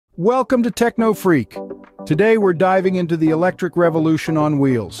Welcome to TecnoFreak. Today we're diving into the electric revolution on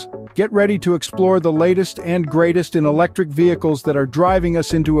wheels. Get ready to explore the latest and greatest in electric vehicles that are driving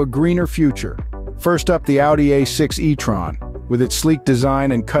us into a greener future. First up, the Audi A6 e-Tron. With its sleek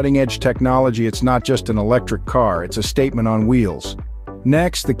design and cutting-edge technology, it's not just an electric car, it's a statement on wheels.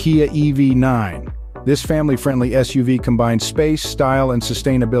 Next, the Kia EV9. This family-friendly SUV combines space, style, and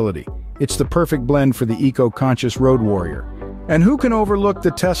sustainability. It's the perfect blend for the eco-conscious road warrior. And who can overlook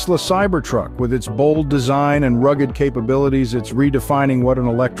the Tesla Cybertruck? With its bold design and rugged capabilities, it's redefining what an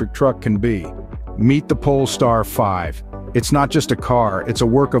electric truck can be. Meet the Polestar 5. It's not just a car, it's a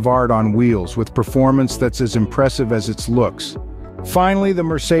work of art on wheels with performance that's as impressive as its looks. Finally, the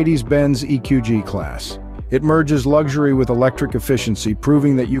Mercedes-Benz EQG-Class. It merges luxury with electric efficiency,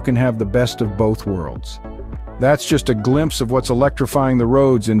 proving that you can have the best of both worlds. That's just a glimpse of what's electrifying the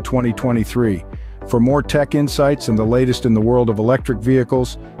roads in 2023. For more tech insights and the latest in the world of electric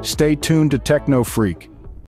vehicles, stay tuned to TecnoFreak.